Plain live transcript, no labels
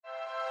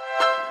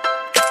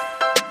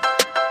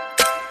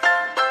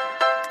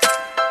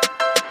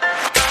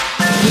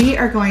We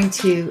are going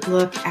to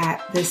look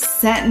at the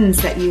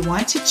sentence that you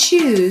want to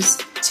choose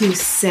to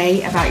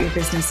say about your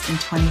business in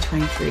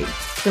 2023.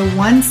 The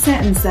one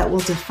sentence that will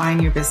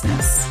define your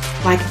business.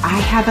 Like,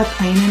 I have a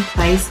plan in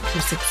place for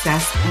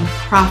success and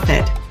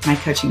profit, my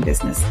coaching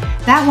business.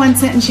 That one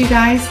sentence, you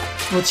guys,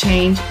 will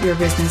change your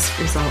business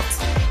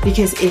results.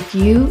 Because if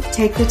you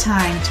take the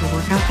time to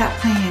work out that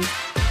plan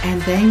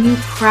and then you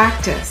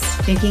practice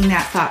thinking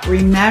that thought,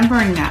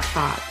 remembering that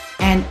thought,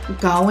 and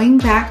going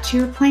back to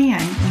your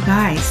plan, you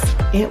guys,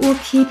 it will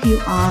keep you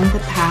on the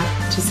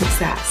path to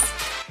success.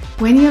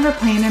 When you have a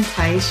plan in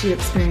place, you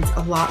experience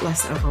a lot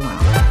less overwhelm.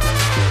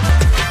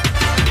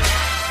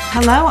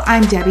 Hello,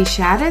 I'm Debbie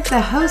Shadid,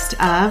 the host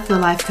of the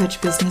Life Coach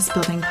Business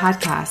Building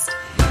Podcast.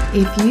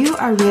 If you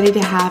are ready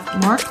to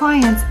have more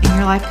clients in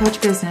your life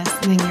coach business,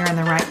 then you're in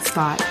the right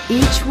spot.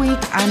 Each week,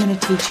 I'm going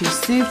to teach you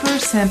super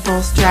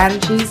simple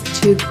strategies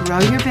to grow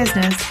your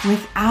business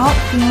without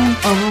feeling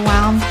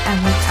overwhelmed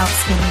and without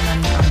spending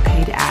money on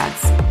paid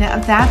ads. Now,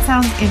 if that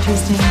sounds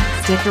interesting,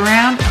 stick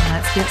around and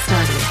let's get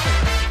started.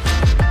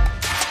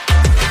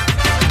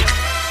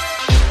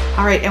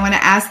 All right, I want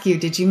to ask you,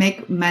 did you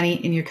make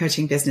money in your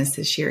coaching business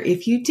this year?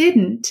 If you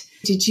didn't,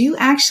 did you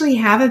actually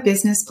have a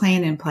business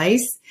plan in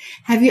place?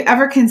 Have you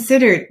ever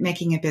considered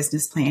making a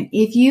business plan?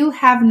 If you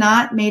have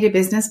not made a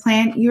business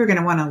plan, you're going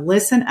to want to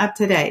listen up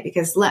today,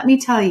 because let me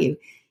tell you,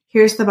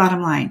 here's the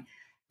bottom line.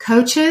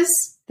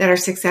 Coaches that are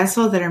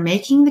successful, that are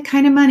making the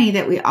kind of money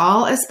that we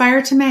all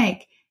aspire to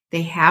make,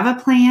 they have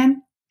a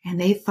plan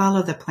and they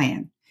follow the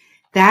plan.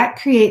 That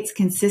creates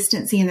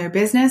consistency in their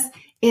business.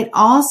 It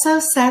also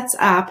sets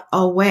up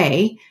a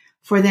way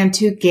for them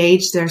to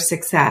gauge their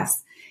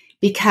success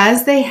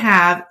because they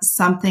have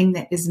something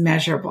that is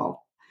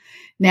measurable.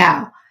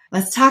 Now,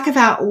 let's talk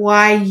about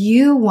why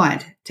you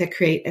want to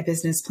create a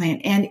business plan.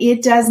 And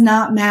it does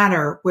not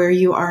matter where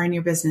you are in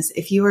your business.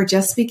 If you are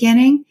just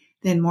beginning,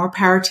 then more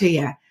power to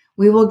you.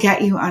 We will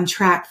get you on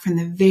track from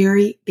the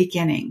very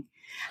beginning.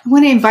 I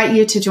want to invite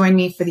you to join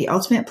me for the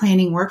Ultimate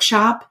Planning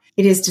Workshop.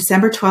 It is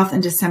December 12th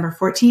and December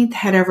 14th.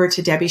 Head over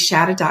to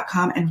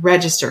debbieshadid.com and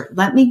register.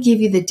 Let me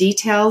give you the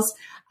details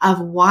of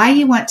why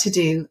you want to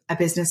do a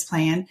business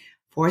plan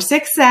for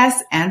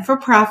success and for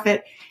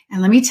profit.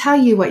 And let me tell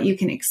you what you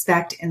can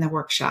expect in the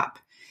workshop.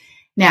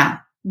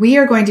 Now, we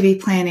are going to be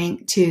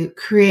planning to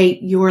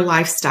create your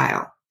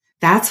lifestyle.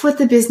 That's what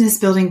the Business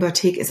Building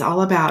Boutique is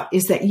all about,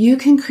 is that you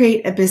can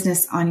create a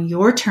business on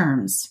your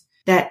terms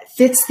that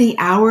fits the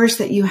hours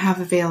that you have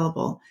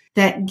available,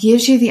 that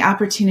gives you the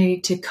opportunity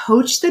to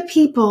coach the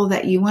people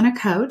that you want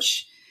to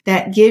coach,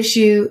 that gives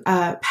you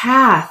a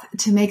path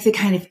to make the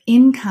kind of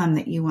income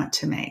that you want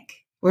to make.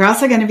 We're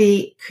also going to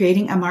be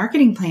creating a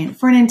marketing plan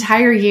for an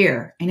entire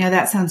year. I know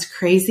that sounds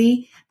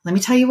crazy. Let me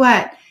tell you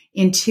what,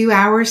 in 2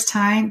 hours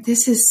time,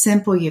 this is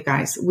simple, you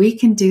guys. We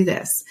can do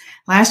this.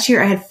 Last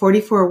year, I had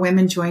 44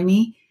 women join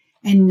me,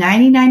 and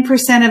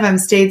 99% of them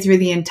stayed through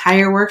the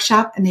entire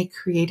workshop and they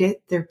created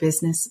their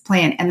business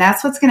plan. And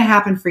that's what's going to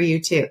happen for you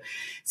too.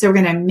 So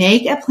we're going to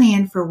make a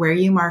plan for where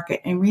you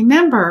market. And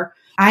remember,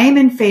 I am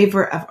in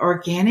favor of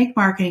organic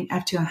marketing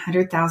up to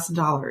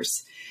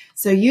 $100,000.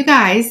 So you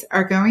guys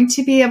are going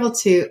to be able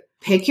to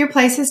pick your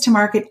places to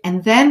market,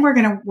 and then we're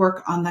going to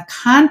work on the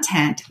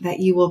content that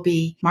you will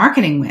be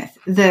marketing with,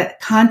 the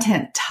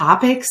content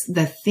topics,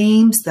 the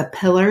themes, the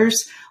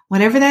pillars,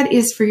 whatever that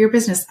is for your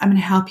business. I'm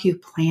going to help you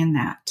plan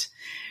that.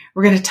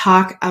 We're going to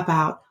talk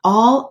about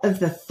all of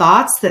the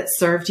thoughts that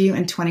served you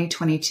in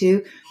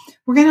 2022.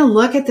 We're going to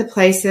look at the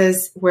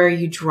places where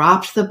you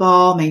dropped the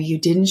ball. Maybe you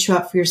didn't show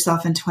up for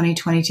yourself in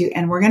 2022,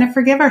 and we're going to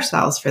forgive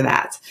ourselves for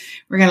that.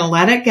 We're going to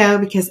let it go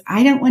because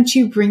I don't want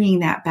you bringing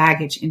that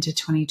baggage into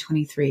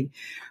 2023.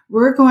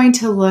 We're going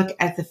to look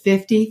at the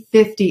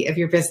 50-50 of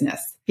your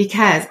business,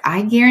 because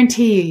I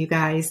guarantee you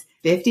guys,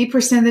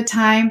 50% of the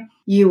time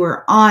you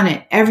were on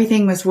it.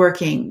 Everything was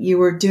working. You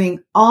were doing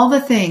all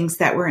the things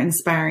that were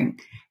inspiring.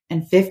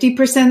 And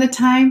 50% of the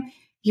time,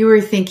 you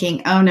were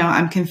thinking, oh no,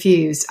 I'm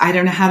confused. I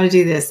don't know how to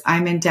do this.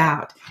 I'm in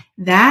doubt.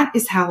 That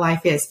is how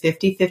life is,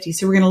 50-50.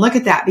 So we're going to look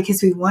at that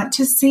because we want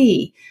to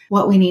see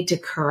what we need to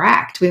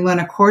correct. We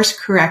want to course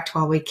correct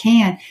while we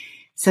can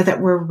so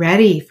that we're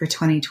ready for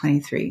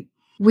 2023.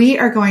 We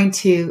are going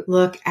to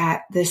look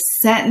at the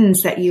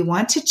sentence that you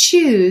want to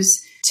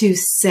choose to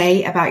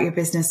say about your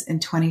business in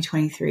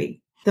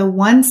 2023. The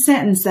one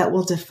sentence that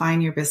will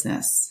define your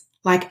business.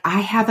 Like, I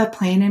have a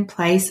plan in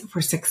place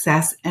for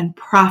success and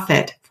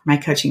profit for my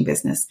coaching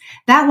business.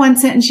 That one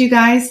sentence, you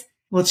guys,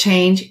 will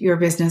change your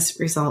business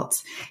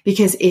results.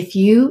 Because if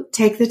you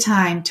take the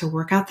time to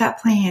work out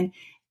that plan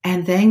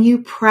and then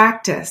you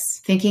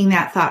practice thinking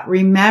that thought,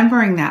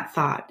 remembering that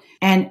thought,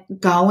 and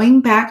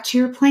going back to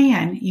your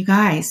plan, you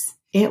guys,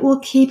 it will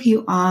keep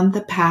you on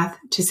the path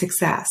to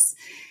success.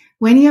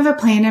 When you have a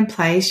plan in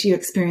place, you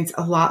experience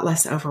a lot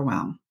less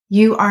overwhelm.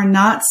 You are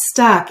not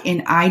stuck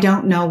in, I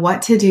don't know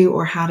what to do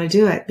or how to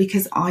do it,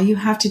 because all you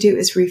have to do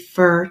is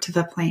refer to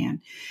the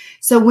plan.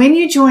 So when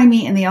you join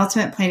me in the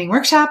Ultimate Planning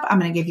Workshop, I'm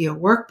going to give you a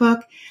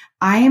workbook.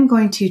 I am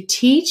going to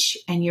teach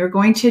and you're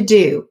going to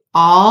do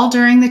all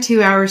during the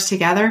 2 hours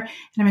together. And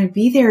I'm going to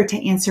be there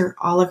to answer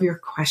all of your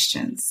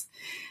questions.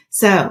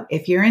 So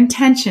if your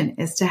intention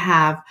is to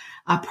have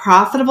a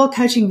profitable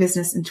coaching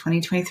business in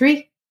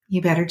 2023,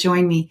 you better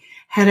join me.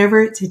 Head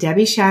over to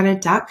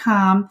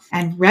debbieshadid.com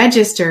and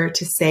register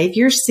to save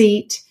your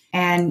seat.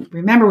 And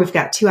remember, we've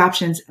got 2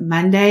 options,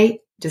 Monday,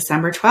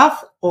 December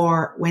 12th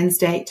or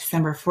Wednesday,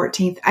 December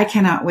 14th. I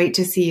cannot wait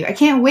to see you. I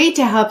can't wait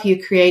to help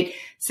you create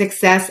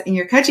success in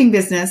your coaching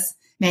business.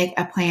 Make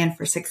a plan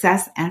for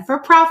success and for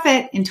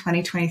profit in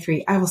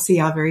 2023. I will see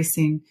y'all very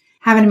soon.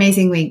 Have an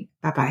amazing week.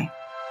 Bye-bye.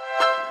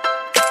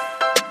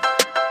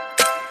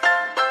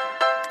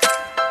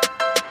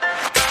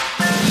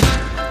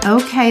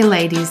 Okay,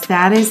 ladies,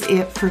 that is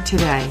it for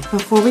today.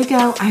 Before we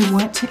go, I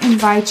want to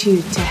invite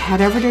you to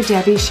head over to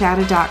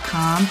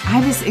debbieshadid.com. I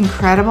have this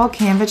incredible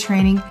Canva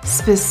training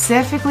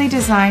specifically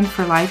designed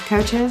for life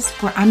coaches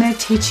where I'm going to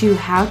teach you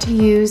how to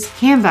use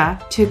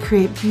Canva to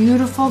create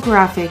beautiful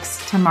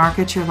graphics to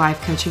market your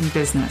life coaching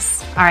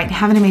business. All right,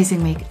 have an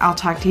amazing week. I'll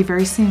talk to you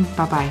very soon.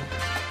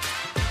 Bye-bye.